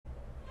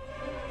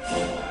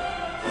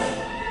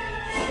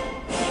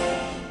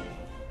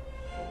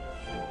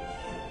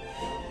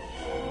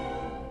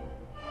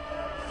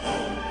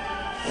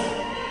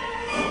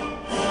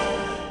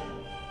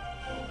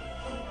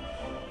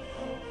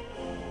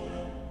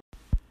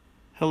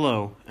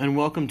Hello, and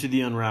welcome to The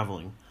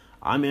Unraveling.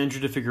 I'm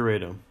Andrew de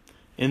Figueiredo.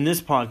 In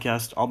this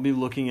podcast, I'll be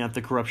looking at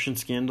the corruption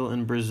scandal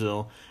in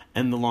Brazil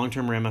and the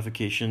long-term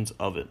ramifications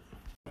of it.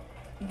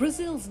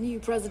 Brazil's new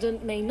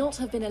president may not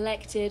have been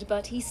elected,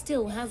 but he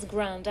still has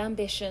grand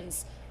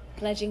ambitions,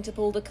 pledging to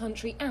pull the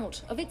country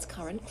out of its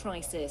current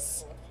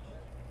crisis.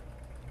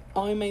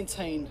 I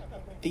maintain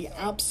the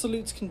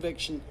absolute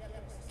conviction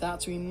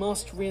that we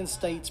must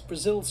reinstate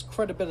Brazil's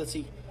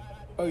credibility,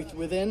 both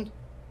within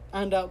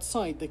and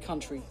outside the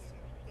country.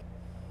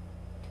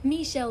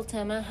 Michel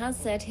Temer has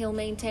said he'll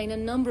maintain a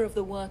number of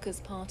the Workers'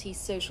 Party's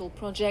social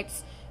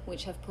projects,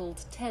 which have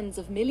pulled tens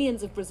of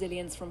millions of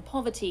Brazilians from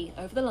poverty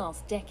over the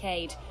last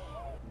decade.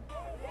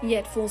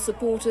 Yet for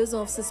supporters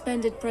of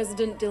suspended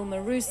President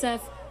Dilma Rousseff,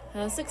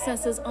 her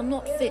successors are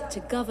not fit to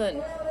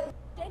govern.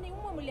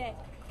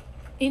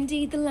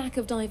 Indeed, the lack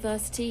of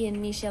diversity in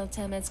Michel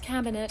Temer's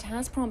cabinet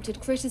has prompted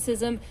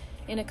criticism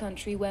in a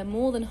country where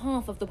more than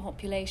half of the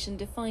population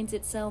defines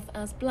itself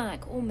as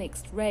black or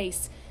mixed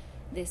race.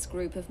 This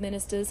group of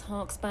ministers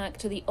harks back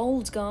to the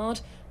old guard,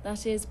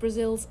 that is,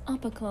 Brazil's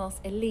upper-class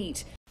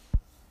elite.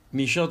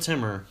 Michel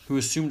Temer, who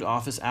assumed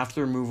office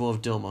after the removal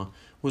of Dilma,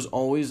 was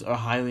always a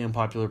highly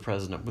unpopular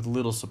president with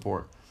little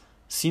support.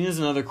 Seen as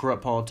another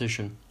corrupt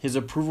politician, his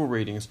approval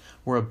ratings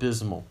were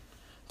abysmal.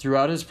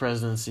 Throughout his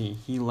presidency,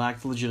 he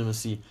lacked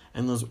legitimacy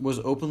and was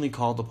openly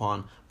called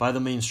upon by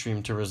the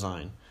mainstream to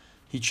resign.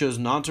 He chose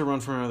not to run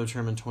for another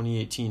term in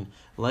 2018,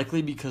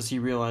 likely because he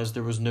realized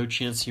there was no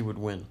chance he would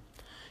win.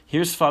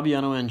 Here's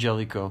Fabiano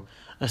Angelico,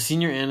 a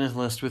senior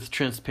analyst with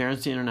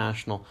Transparency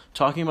International,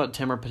 talking about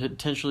Temer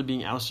potentially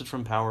being ousted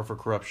from power for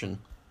corruption.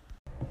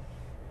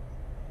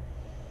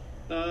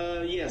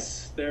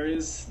 Yes, there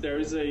is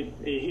a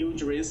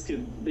huge risk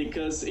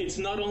because it's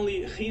not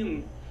only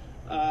him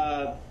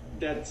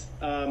that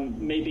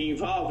may be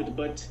involved,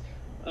 but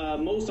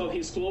most of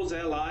his close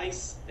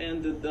allies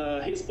and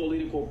his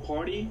political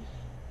party,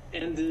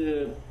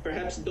 and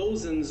perhaps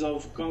dozens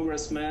of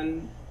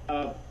congressmen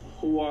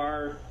who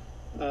are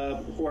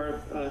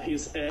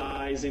his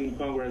allies in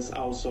Congress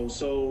also.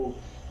 So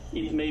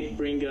it may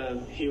bring a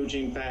huge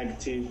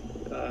impact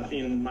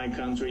in my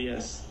country,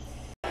 yes.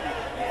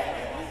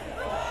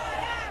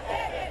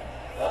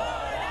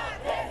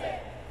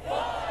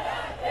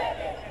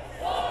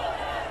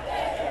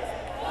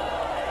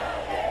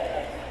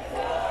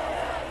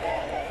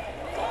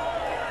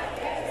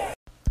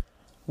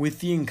 With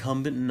the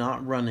incumbent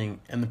not running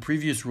and the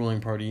previous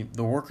ruling party,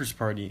 the Workers'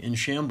 Party, in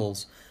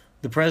shambles,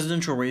 the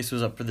presidential race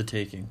was up for the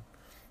taking.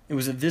 It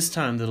was at this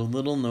time that a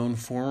little-known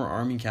former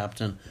army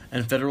captain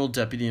and federal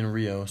deputy in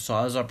Rio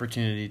saw his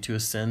opportunity to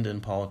ascend in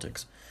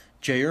politics.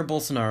 Jair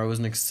Bolsonaro was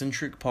an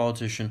eccentric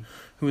politician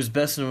who is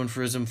best known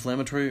for his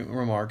inflammatory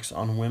remarks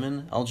on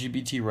women,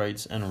 LGBT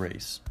rights, and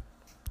race.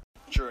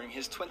 During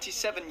his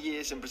 27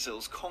 years in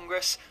Brazil's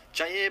Congress,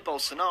 Jair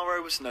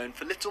Bolsonaro was known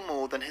for little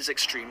more than his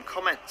extreme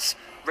comments,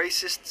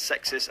 racist,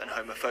 sexist and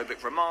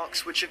homophobic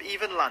remarks which have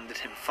even landed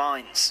him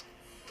fines.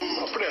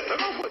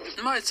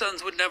 My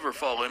sons would never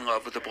fall in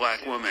love with a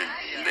black woman.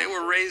 They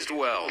were raised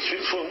well.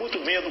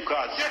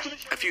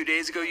 A few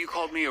days ago you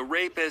called me a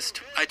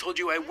rapist. I told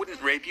you I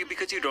wouldn't rape you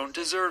because you don't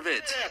deserve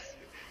it.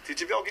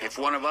 If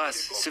one of us,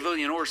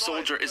 civilian or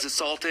soldier, is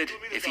assaulted,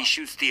 if he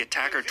shoots the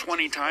attacker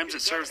 20 times,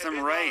 it serves them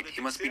right.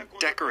 He must be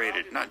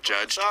decorated, not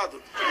judged.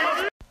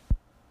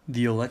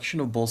 The election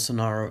of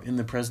Bolsonaro in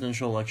the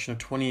presidential election of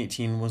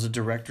 2018 was a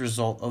direct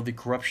result of the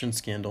corruption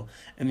scandal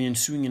and the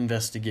ensuing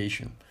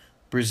investigation.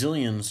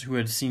 Brazilians, who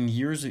had seen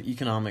years of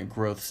economic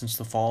growth since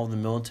the fall of the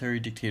military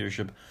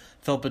dictatorship,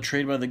 felt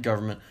betrayed by the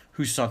government,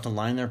 who sought to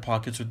line their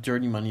pockets with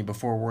dirty money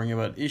before worrying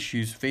about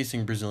issues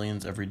facing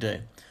Brazilians every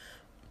day.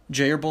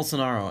 Jair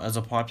Bolsonaro, as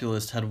a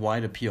populist, had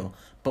wide appeal,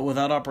 but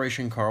without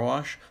Operation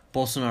Carwash,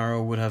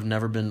 Bolsonaro would have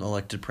never been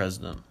elected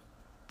president.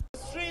 The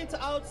street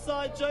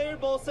outside Jair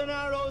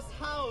Bolsonaro's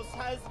house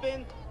has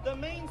been the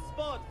main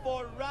spot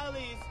for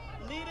rallies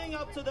leading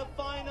up to the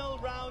final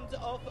round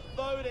of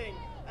voting.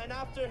 And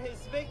after his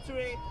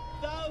victory,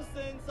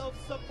 thousands of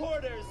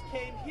supporters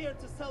came here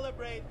to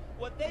celebrate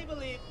what they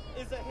believe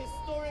is a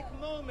historic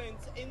moment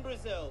in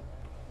Brazil.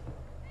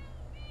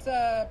 It's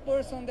a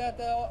person that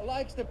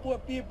likes the poor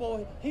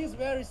people. He's a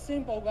very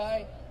simple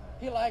guy.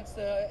 He likes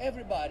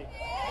everybody.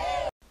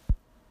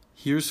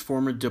 Here's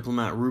former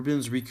diplomat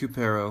Rubens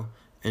Recupero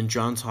and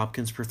Johns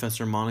Hopkins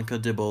professor Monica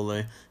De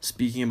Bolle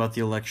speaking about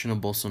the election of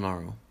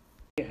Bolsonaro.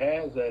 He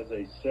has, as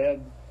I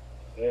said,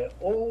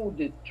 all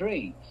the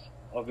traits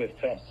of a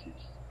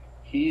fascist.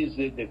 He is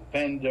a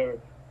defender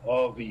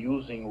of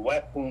using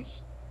weapons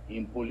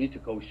in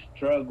political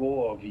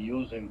struggle, of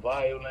using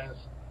violence.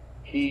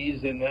 He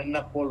is an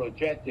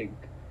unapologetic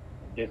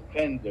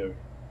defender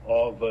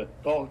of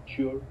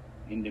torture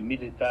in the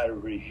military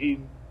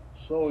regime.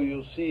 So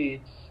you see,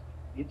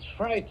 it's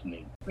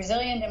frightening.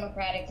 Brazilian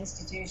democratic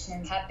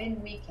institutions have been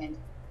weakened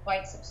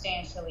quite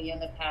substantially in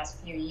the past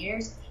few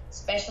years,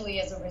 especially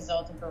as a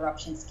result of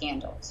corruption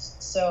scandals.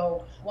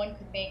 So one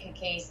could make a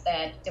case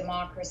that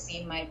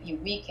democracy might be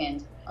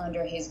weakened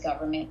under his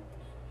government.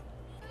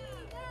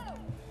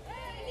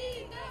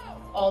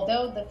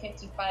 although the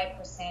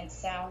 55%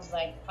 sounds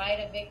like quite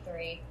a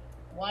victory,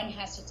 one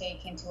has to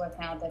take into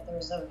account that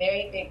there's a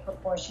very big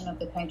proportion of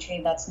the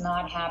country that's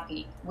not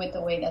happy with the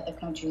way that the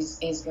country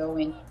is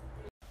going.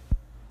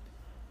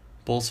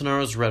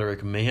 Bolsonaro's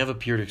rhetoric may have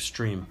appeared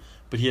extreme,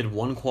 but he had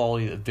one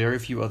quality that very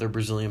few other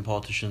Brazilian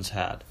politicians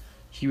had.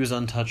 He was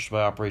untouched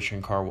by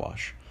Operation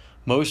Carwash.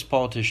 Most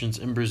politicians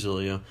in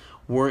Brasilia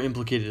were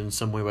implicated in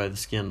some way by the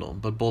scandal,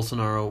 but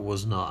Bolsonaro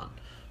was not.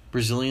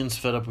 Brazilians,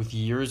 fed up with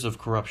years of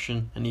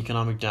corruption and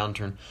economic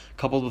downturn,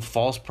 coupled with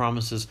false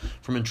promises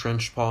from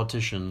entrenched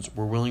politicians,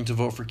 were willing to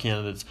vote for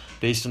candidates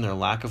based on their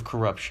lack of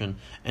corruption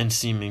and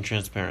seeming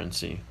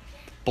transparency.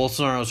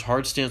 Bolsonaro's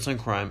hard stance on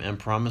crime and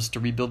promise to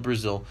rebuild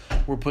Brazil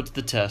were put to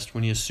the test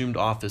when he assumed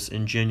office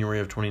in January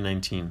of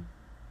 2019.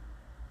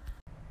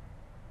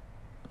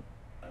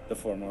 The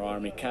former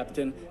army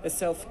captain, a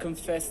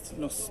self-confessed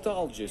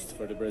nostalgist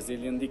for the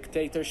Brazilian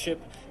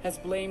dictatorship, has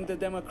blamed the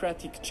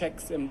democratic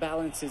checks and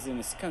balances in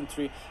his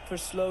country for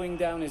slowing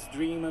down his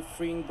dream of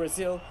freeing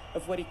Brazil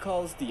of what he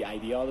calls the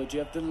ideology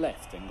of the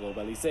left and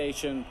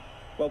globalization,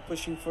 while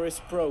pushing for his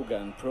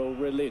pro-gun,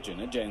 pro-religion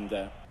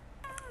agenda.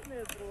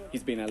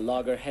 He's been at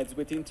loggerheads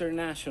with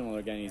international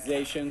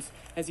organizations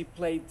as he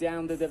played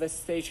down the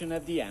devastation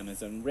of the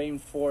Amazon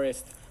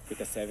rainforest, with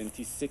a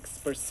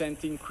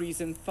 76% increase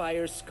in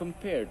fires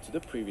compared to the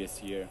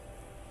previous year.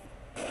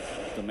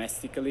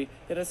 Domestically,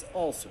 it has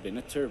also been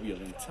a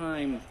turbulent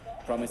time.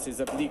 Promises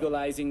of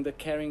legalizing the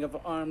carrying of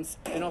arms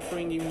and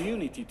offering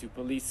immunity to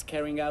police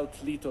carrying out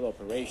lethal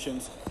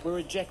operations were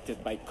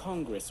rejected by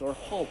Congress or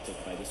halted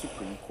by the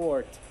Supreme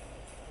Court.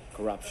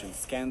 Corruption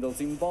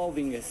scandals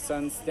involving his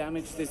sons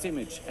damaged his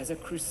image as a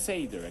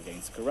crusader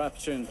against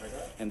corruption,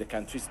 and the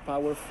country's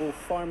powerful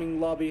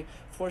farming lobby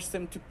forced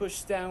him to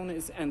push down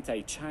his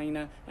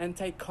anti-China,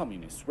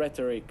 anti-communist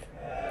rhetoric.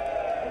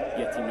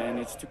 Yet he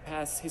managed to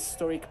pass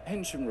historic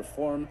pension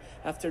reform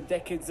after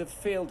decades of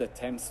failed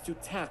attempts to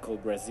tackle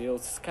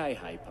Brazil's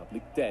sky-high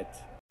public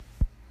debt.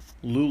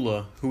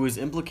 Lula, who was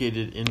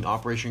implicated in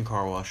Operation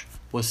Carwash,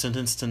 was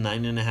sentenced to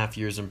 9.5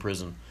 years in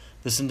prison.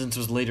 The sentence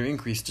was later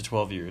increased to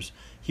 12 years.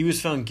 He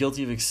was found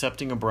guilty of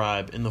accepting a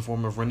bribe in the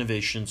form of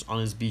renovations on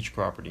his beach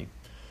property.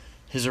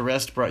 His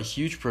arrest brought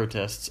huge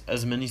protests,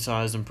 as many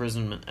saw his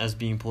imprisonment as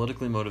being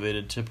politically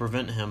motivated to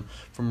prevent him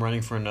from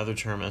running for another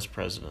term as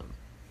president.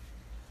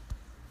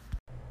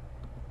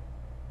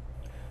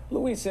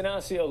 Luiz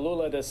Inácio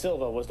Lula da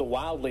Silva was the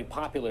wildly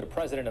popular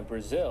president of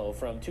Brazil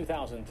from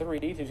 2003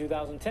 to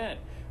 2010.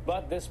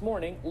 But this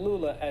morning,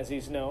 Lula, as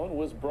he's known,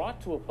 was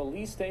brought to a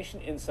police station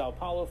in Sao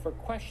Paulo for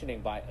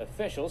questioning by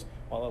officials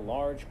while a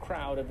large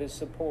crowd of his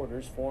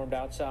supporters formed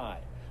outside.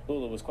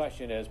 Lula was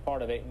questioned as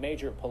part of a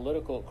major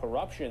political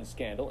corruption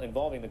scandal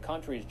involving the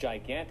country's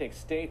gigantic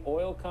state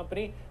oil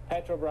company,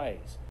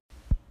 Petrobras.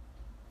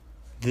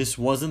 This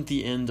wasn't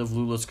the end of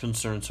Lula's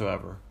concerns,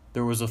 however.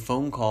 There was a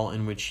phone call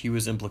in which he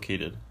was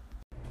implicated.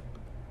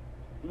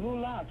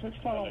 Lula, deixa eu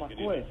te falar uma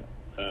coisa.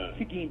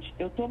 Seguinte,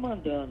 eu tô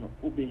mandando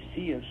o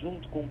BC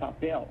junto com o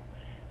papel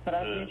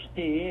para a gente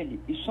ter ele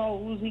e só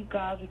usa em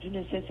caso de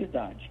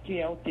necessidade, que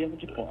é o termo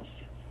de posse.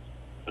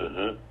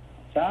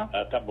 Tá?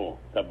 Tá bom,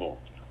 tá bom.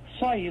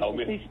 Só isso,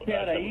 você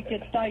espera aí que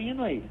ele tá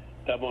indo aí.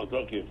 Tá bom, tô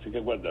aqui, fica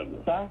aguardando.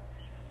 Tá?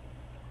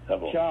 Tá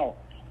bom. Tchau.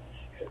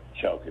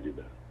 Tchau,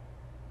 querida.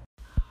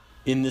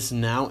 In this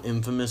now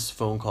infamous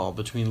phone call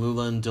between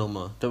Lula and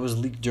Dilma that was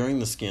leaked during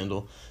the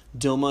scandal,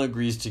 Dilma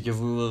agrees to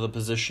give Lula the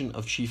position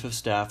of chief of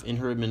staff in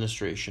her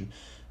administration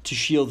to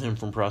shield him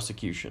from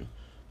prosecution.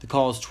 The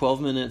call is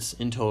 12 minutes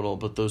in total,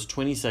 but those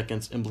 20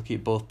 seconds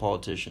implicate both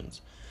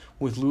politicians.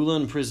 With Lula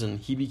in prison,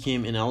 he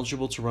became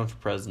ineligible to run for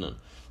president.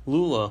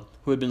 Lula,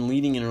 who had been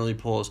leading in early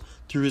polls,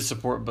 threw his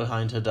support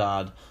behind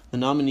Haddad, the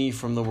nominee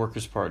from the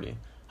Workers' Party.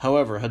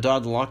 However,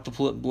 Haddad lacked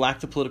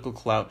the political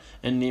clout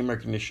and name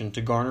recognition to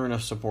garner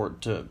enough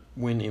support to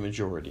win a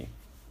majority.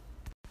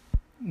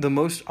 The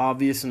most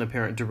obvious and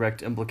apparent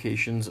direct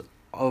implications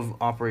of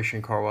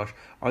Operation Carwash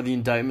are the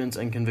indictments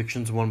and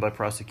convictions won by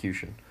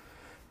prosecution.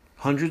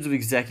 Hundreds of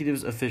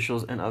executives,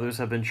 officials, and others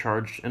have been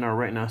charged and are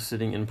right now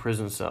sitting in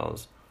prison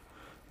cells.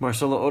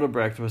 Marcelo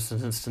Odebrecht was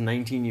sentenced to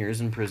 19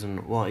 years in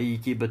prison, while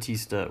Eike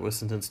Batista was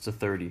sentenced to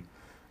 30.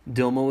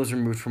 Dilma was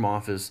removed from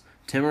office,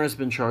 Temer has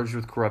been charged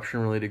with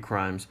corruption-related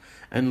crimes,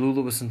 and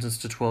Lula was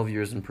sentenced to 12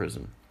 years in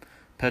prison.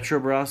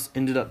 Petrobras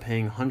ended up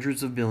paying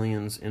hundreds of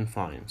billions in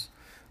fines.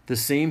 The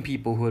same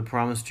people who had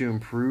promised to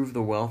improve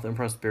the wealth and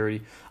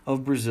prosperity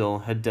of Brazil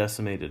had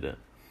decimated it.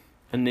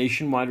 A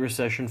nationwide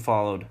recession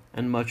followed,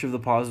 and much of the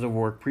positive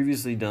work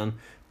previously done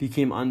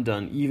became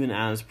undone even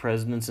as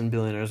presidents and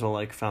billionaires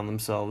alike found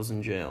themselves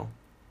in jail.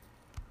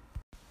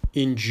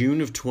 In June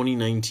of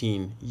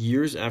 2019,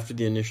 years after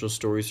the initial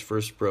stories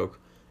first broke,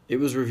 it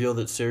was revealed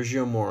that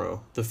Sergio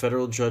Moro, the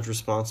federal judge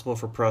responsible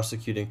for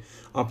prosecuting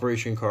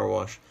Operation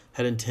Carwash,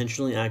 had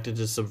intentionally acted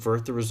to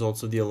subvert the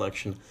results of the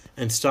election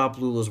and stop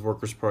Lula's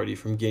Workers' Party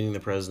from gaining the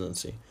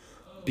presidency.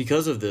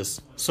 Because of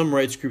this, some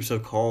rights groups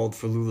have called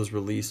for Lula's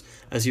release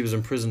as he was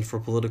imprisoned for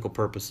political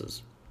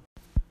purposes.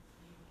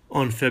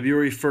 On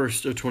February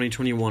 1st of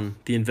 2021,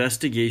 the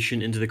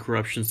investigation into the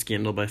corruption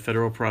scandal by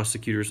federal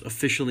prosecutors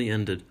officially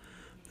ended.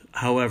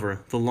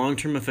 However, the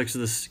long-term effects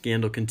of the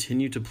scandal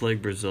continue to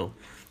plague Brazil.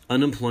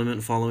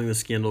 Unemployment following the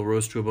scandal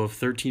rose to above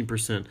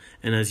 13%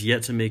 and has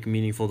yet to make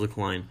meaningful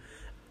decline.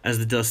 As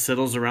the dust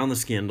settles around the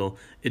scandal,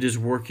 it is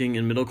working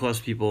and middle-class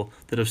people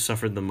that have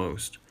suffered the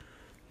most.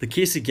 The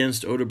case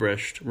against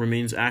Odebrecht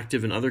remains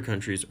active in other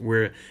countries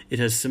where it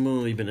has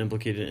similarly been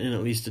implicated in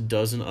at least a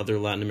dozen other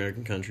Latin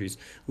American countries,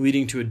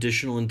 leading to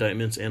additional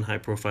indictments and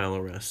high-profile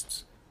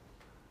arrests.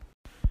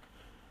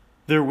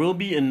 There will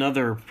be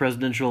another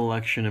presidential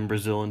election in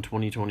Brazil in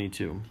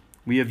 2022.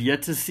 We have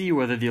yet to see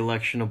whether the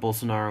election of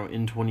Bolsonaro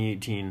in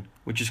 2018,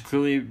 which is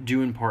clearly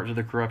due in part to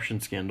the corruption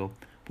scandal,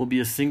 will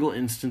be a single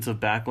instance of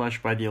backlash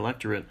by the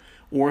electorate,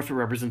 or if it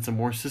represents a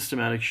more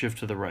systematic shift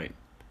to the right.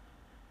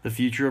 The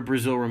future of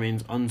Brazil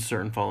remains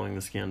uncertain following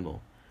the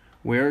scandal.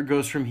 Where it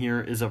goes from here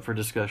is up for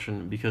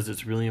discussion because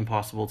it's really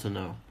impossible to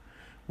know.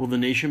 Will the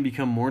nation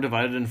become more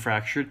divided and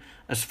fractured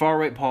as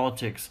far-right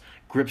politics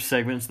grip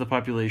segments of the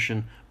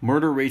population,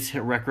 murder rates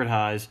hit record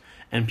highs,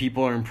 and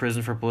people are in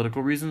prison for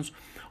political reasons?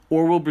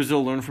 Or will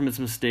Brazil learn from its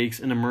mistakes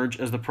and emerge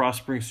as the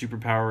prospering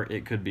superpower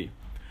it could be?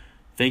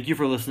 Thank you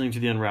for listening to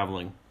The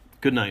Unraveling.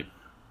 Good night.